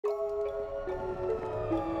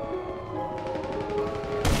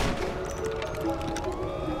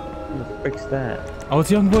frick's that? Oh,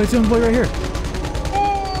 it's young boy right here.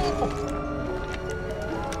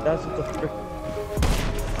 That's what the frick.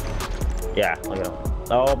 Yeah, look at him.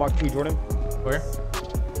 Oh, Mark 2, Jordan. Where?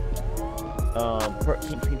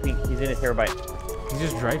 Pink. He's in a terabyte. He's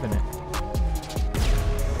just driving it.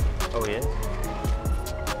 Oh, he is?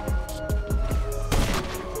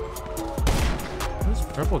 What's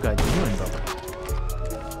this purple guy doing, bro?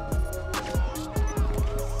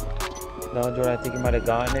 No, Jordan, I think he might have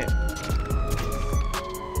gotten it.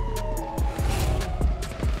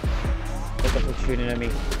 What the frick shooting at me?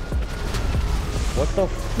 What the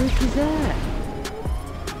frick is that?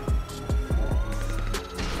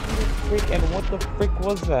 And what the frick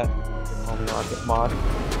was that? Oh, the rocket mod.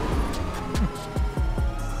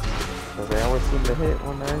 So they always seem to hit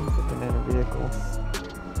when they're sitting in a vehicle.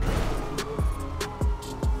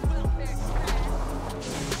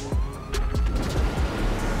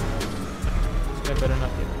 This guy better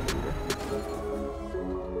not get a Torito.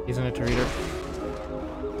 He's in a Torito.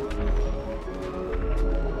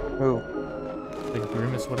 Who? Like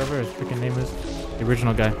Grimace, whatever his freaking name is. The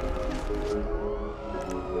original guy.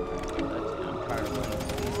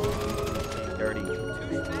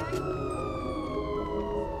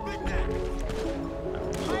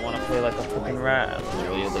 Like a fucking rat.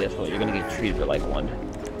 Literally, that's what you're gonna get treated like one.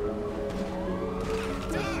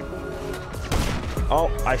 Oh,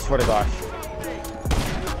 I swear to gosh.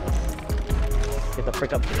 Get the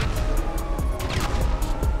frick up.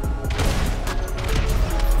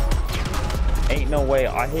 Ain't no way.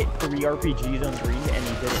 I hit 3 RPGs on green and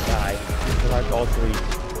he didn't die. He survived all 3.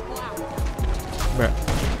 Bruh.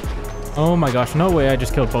 Oh my gosh, no way I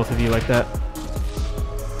just killed both of you like that.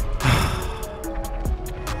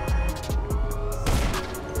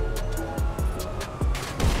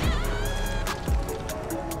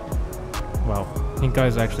 Wow, pink guy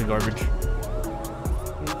is actually garbage.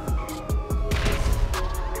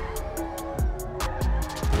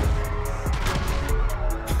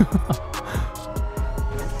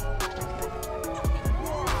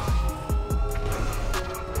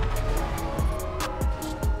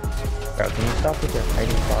 Bro, can you stop with your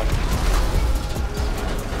hiding spot?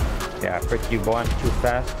 Yeah, frick you, boy. I'm too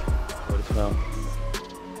fast. Go to snow.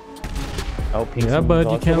 Oh, pink. Yeah,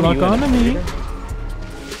 bud, you can't lock on to me.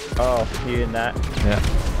 Oh, you in that? Yeah.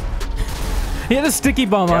 He had a sticky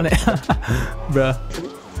bomb on it. Bruh.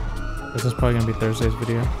 This is probably gonna be Thursday's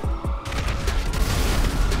video.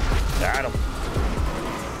 Got him.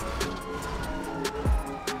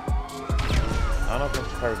 I don't know if I'm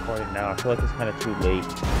start recording now. I feel like it's kind of too late.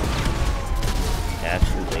 Yeah,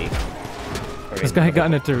 it's too late. This guy got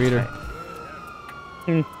in a Torito.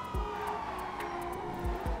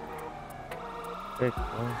 Frick,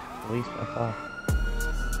 well, at least I thought.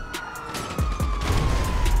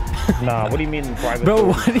 Nah, what do you mean private? Bro,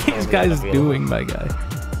 what are these guys doing, my guy?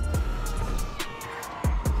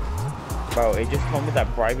 Bro, it just told me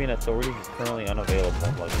that bribing authorities is currently unavailable.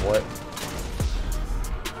 I'm like, what?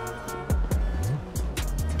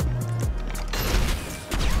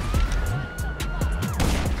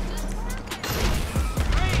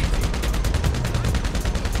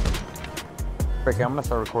 Frick, I'm gonna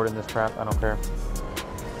start recording this crap. I don't care.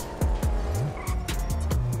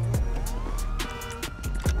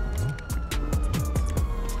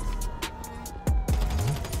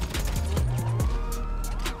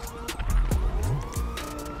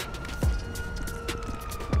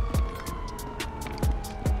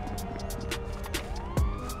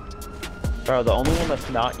 Bro, the only one that's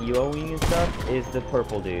not EOing and stuff is the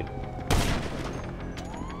purple dude.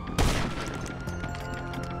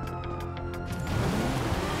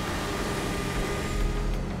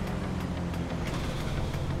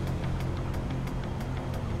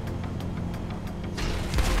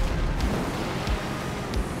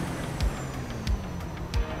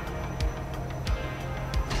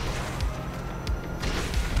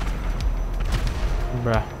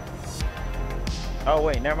 Bruh. Oh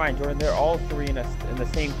wait, never mind, Jordan. They're all 3 in the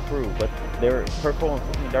same crew, but they're purple and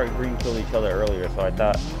fucking dark green killed each other earlier, so I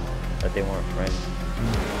thought that they weren't friends.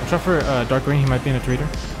 Watch out for dark green. He might be in a Torito.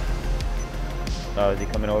 Oh, is he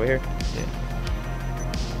coming over here? Yeah.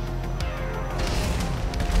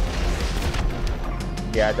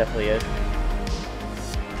 Yeah, it definitely is.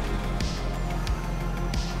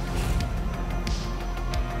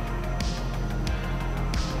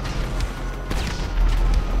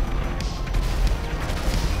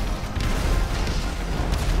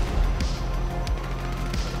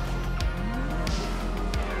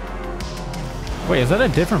 Wait, is that a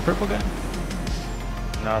different purple guy?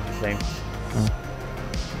 No, it's the same. Oh.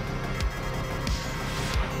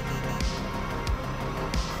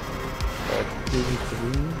 That's 2v3.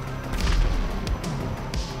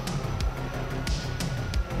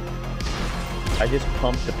 I just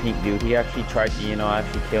pumped the pink dude. He actually tried to, you know,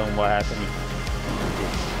 actually kill him. What happened?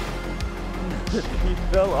 He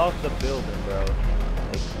fell off the building, bro.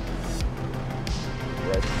 Like,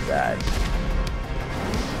 that's sad.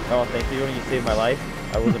 Oh, thank you when you saved my life.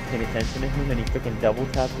 I wasn't paying attention to him and he freaking double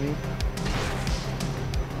tapped me.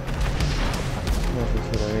 This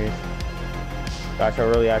is hilarious. Gosh, I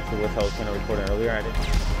really actually wish I was gonna record it earlier. I didn't.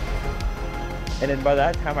 And then by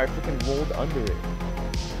that time, I freaking rolled under it.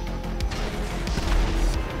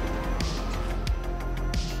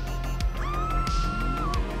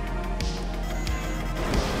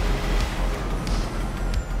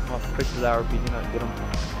 Oh, quick to that RPG, not get him.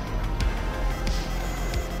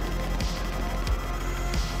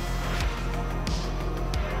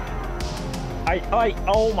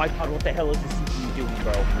 Oh my god, what the hell is the CPU doing,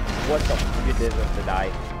 bro? What the fuck? You deserve to die.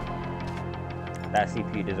 That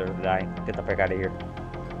CPU deserves to die. Get the frick out of here.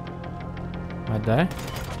 I die?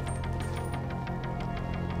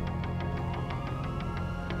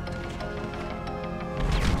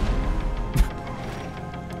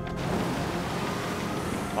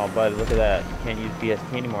 Oh, bud, look at that. You can't use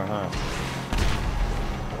BST anymore, huh?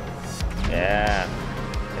 Yeah.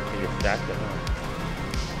 Got you distracted, huh?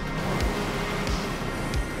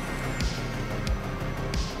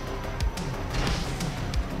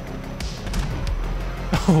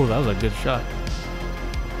 Oh, that was a good shot.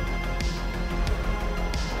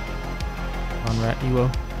 On rat Ewo.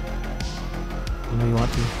 You know you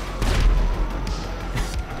want to.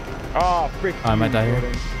 Oh, frick. I might die here.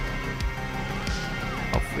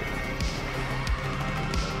 Oh, frick.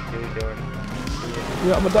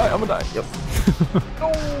 Yeah, I'm gonna die. Yep.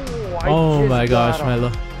 Oh my gosh,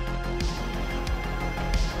 Milo.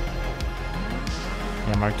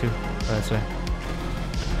 Yeah, Mark 2. What did I say?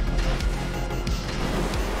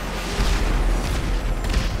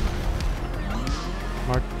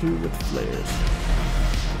 Mark 2 with flares.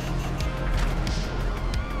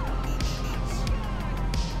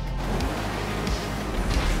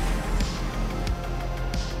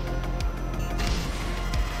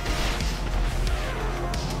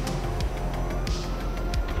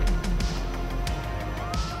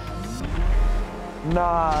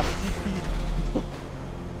 Nah.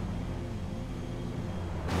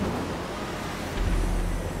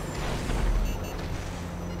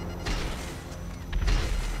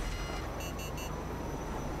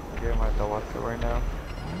 I might have to watch it right now.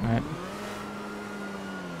 Alright.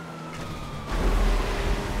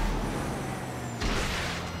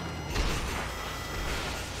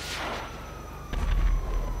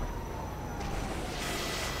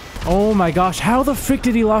 Oh my gosh, how the frick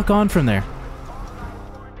did he lock on from there?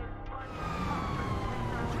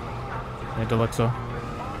 Yeah, Deluxo.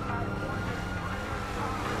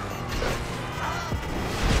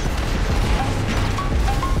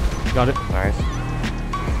 Got it. Nice.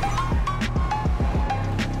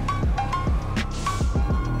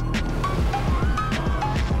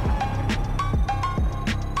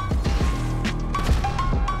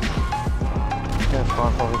 Yeah,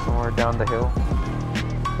 spawn probably somewhere down the hill.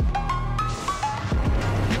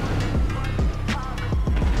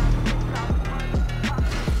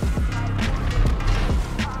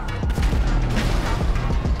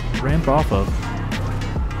 Ramp off of.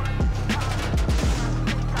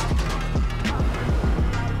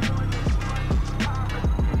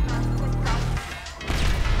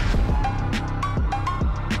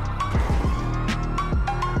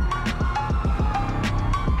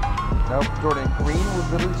 Nope, Jordan. Green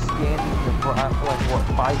was literally standing here for like what,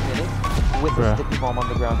 5 minutes with a sticky bomb on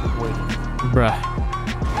the ground just waiting. Bruh.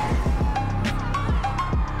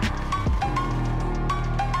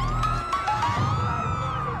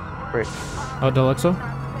 Great. Oh, Deluxo?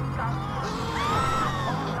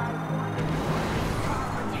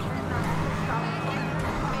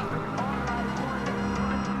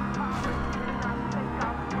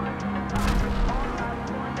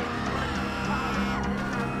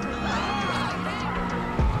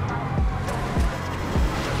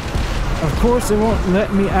 Of course it won't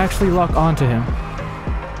let me actually lock onto him.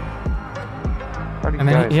 And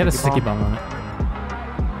then he had a sticky bomb on it.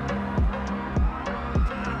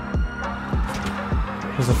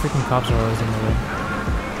 Because the freaking cops are always in the way.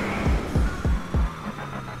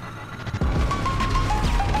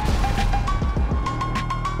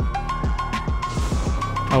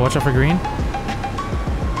 Oh, watch out for green.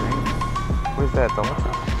 Where's that? The one?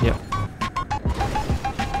 Yep.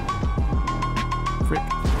 Frick.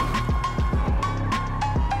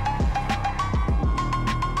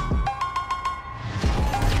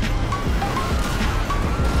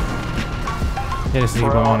 He had a sticky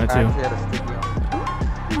bomb on it too.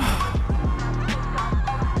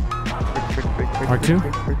 R2?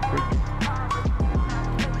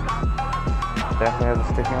 Definitely has a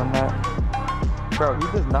sticky on that. Bro, he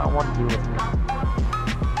does not want to deal with me.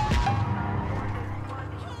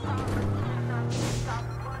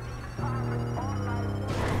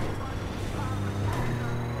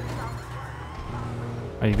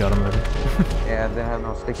 Oh, you got him already. Yeah, didn't have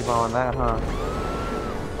no sticky bomb on that, huh?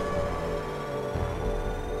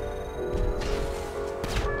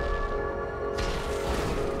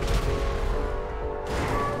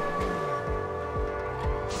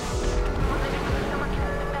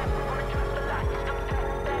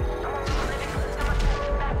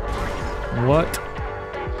 What?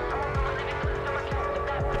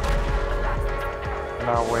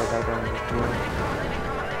 No way that didn't just do it.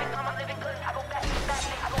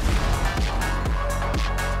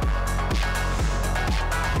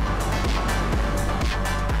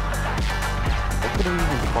 What could we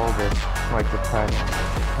even call this? Like the title?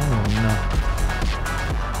 I don't know.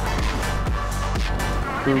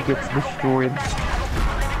 Who gets destroyed?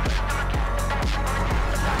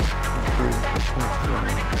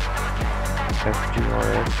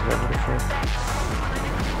 FGRS, is that what it says?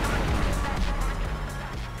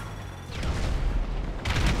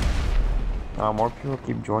 More people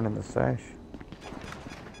keep joining the sesh.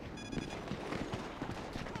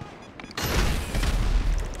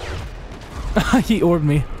 He orbed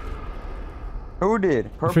me. Who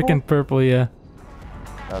did? Purple? Freaking purple, yeah.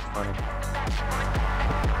 That's funny.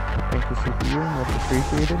 Thank you, CPU. Much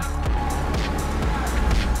appreciated.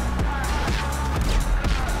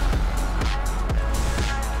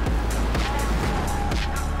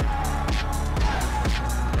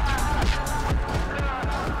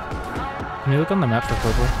 Can you look on the map for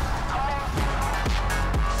purple?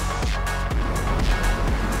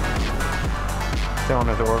 Still on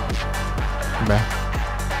his orb. Bruh.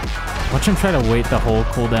 Watch him try to wait the whole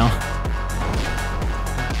cooldown.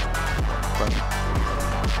 Funny.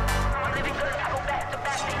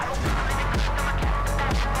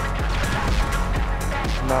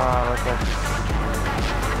 Nah, like that.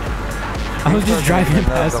 I was just driving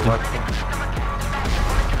past him.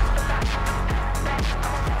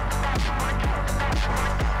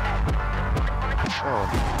 Oh,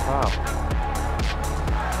 wow.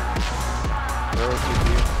 Where is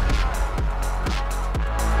he?